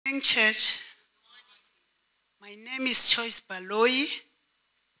morning, church. My name is Choice Baloi.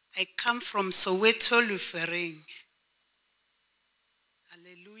 I come from Soweto, Lufering.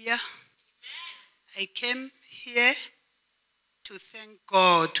 Hallelujah. I came here to thank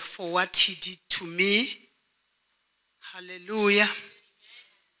God for what He did to me. Hallelujah.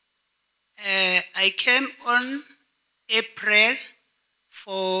 I came on April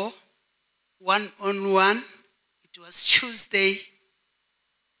for one-on-one. It was Tuesday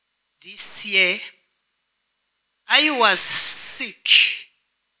this year. I was sick.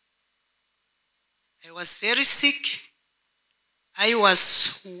 I was very sick. I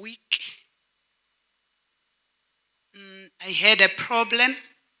was weak. I had a problem,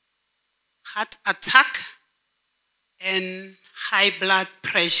 heart attack, and high blood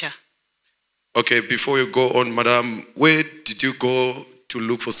pressure. Okay, before you go on, Madam, where did you go to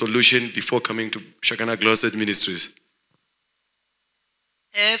look for solution before coming to Shekinah Glory Ministries?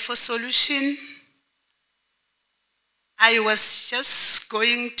 For solution, I was just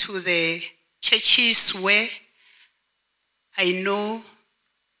going to the churches where I know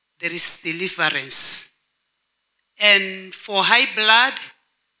there is deliverance. And for high blood,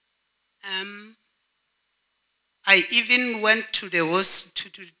 I even went to the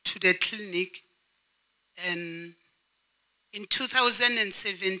clinic, and in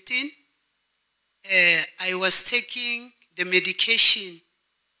 2017, I was taking the medication,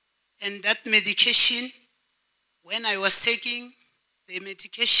 and that medication, when I was taking the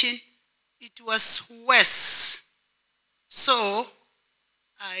medication, it was worse. So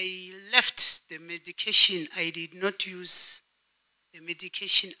I left the medication. I did not use the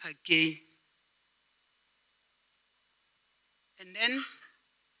medication again. And then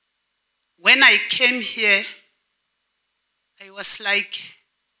when I came here, I was like,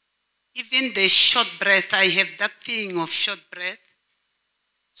 even the short breath, I have that thing of short breath.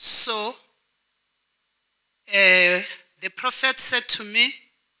 So the prophet said to me,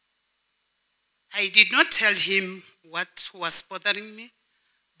 I did not tell him what was bothering me,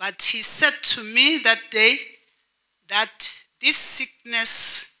 but he said to me that day that this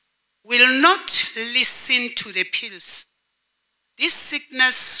sickness will not listen to the pills. This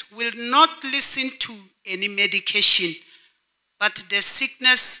sickness will not listen to any medication, but the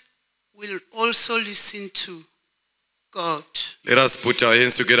sickness will also listen to God. Let us put our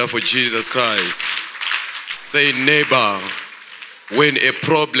hands together for Jesus Christ. Say, neighbor, when a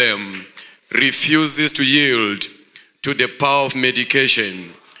problem refuses to yield to the power of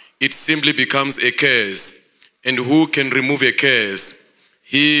medication, it simply becomes a curse. And who can remove a curse?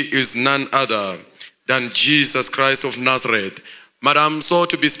 He is none other than Jesus Christ of Nazareth. Madam, so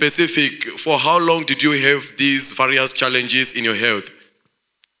to be specific, for how long did you have these various challenges in your health?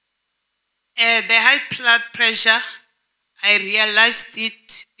 The high blood pressure, I realized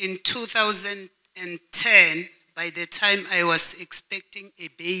it in 2010 by the time I was expecting a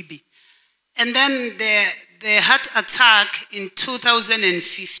baby. And then the heart attack in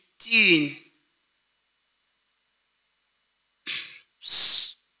 2015.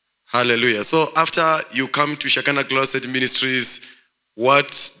 Hallelujah. So after you come to Shekinah Glory Ministries,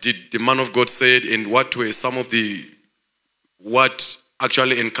 what did the man of God said, and what were some of what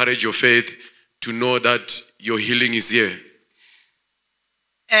actually encouraged your faith to know that your healing is here?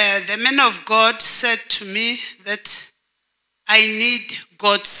 The man of God said to me that I need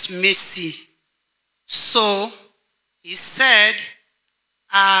God's mercy. So he said,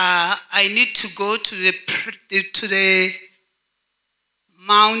 I need to go to the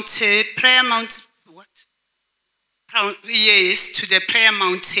mountain, prayer mountain, what? Yes, to the prayer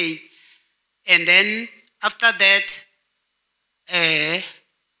mountain. And then after that,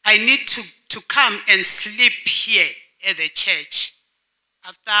 I need to come and sleep here at the church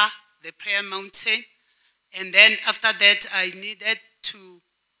after the prayer mountain. And then after that, I needed to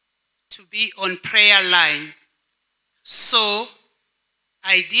be on prayer line. So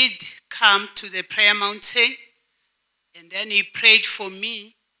I did come to the prayer mountain, and then he prayed for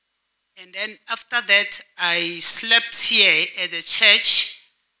me. And then after that, I slept here at the church,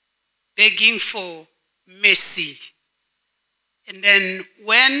 begging for mercy. And then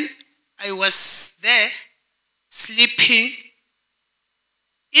when I was there, sleeping,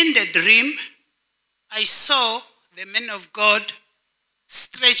 in the dream, I saw the man of God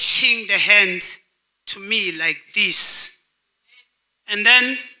stretching the hand to me like this. And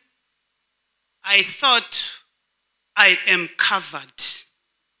then I thought, I am covered.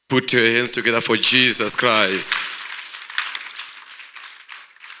 Put your hands together for Jesus Christ.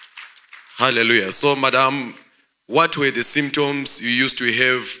 Hallelujah. So, madam, what were the symptoms you used to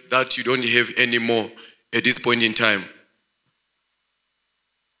have that you don't have anymore at this point in time?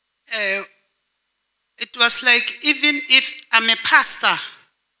 it was like, even if I'm a pastor,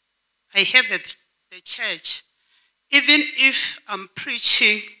 I have the church. Even if I'm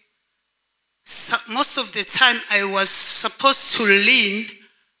preaching, most of the time I was supposed to lean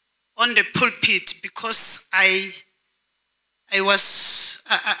on the pulpit because I was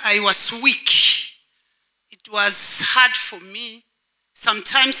weak. It was hard for me.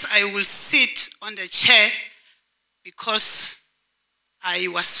 Sometimes I will sit on the chair because I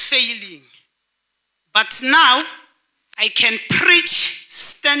was failing. But now I can preach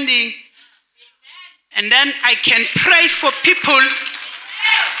standing, and then I can pray for people.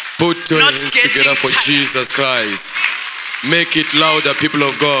 Put your hands together for Jesus Christ. Make it louder, people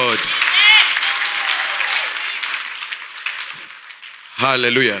of God.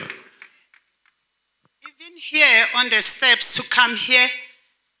 Hallelujah. Even here on the steps to come here,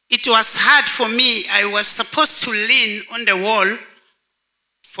 it was hard for me. I was supposed to lean on the wall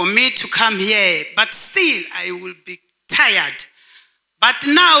for me to come here, but still I will be tired. But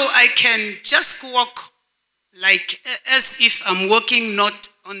now I can just walk like as if I'm walking not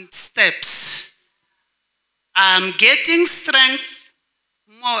on steps. I'm getting strength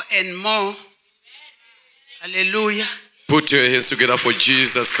more and more. Hallelujah. Put your hands together for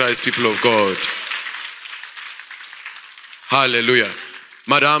Jesus Christ, people of God. Hallelujah.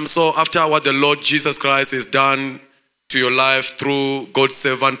 Madam, so after what the Lord Jesus Christ has done to your life through God's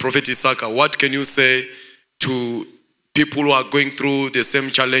servant, Prophet Isaka, what can you say to people who are going through the same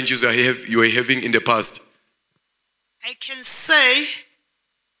challenges you were having in the past? I can say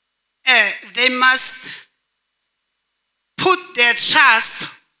they must put their trust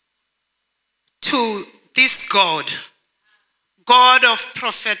to this God, God of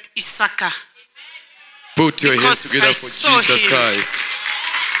Prophet Isaka. Put your hands together for Jesus Christ.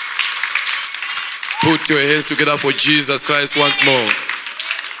 Put your hands together for Jesus Christ once more.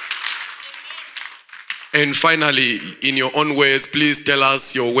 And finally, in your own words, please tell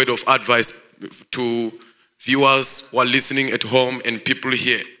us your word of advice to viewers who are listening at home and people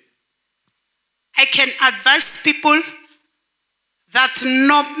here. I can advise people that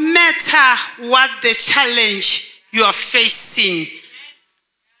no matter what the challenge you are facing,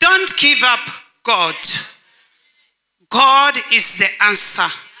 don't give up God. God is the answer.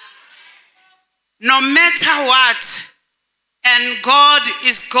 No matter what, and God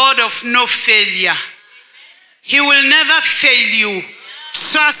is God of no failure. He will never fail you.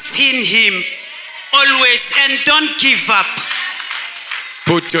 Trust in Him always and don't give up.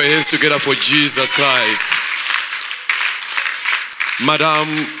 Put your hands together for Jesus Christ. Madam,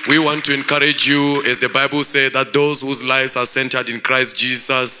 we want to encourage you, as the Bible says, that those whose lives are centered in Christ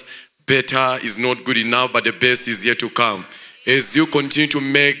Jesus, better is not good enough, but the best is yet to come. As you continue to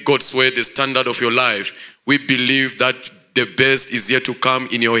make God's word the standard of your life, we believe that the best is yet to come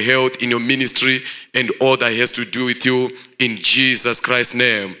in your health, in your ministry, and all that has to do with you, in Jesus Christ's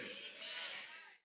name.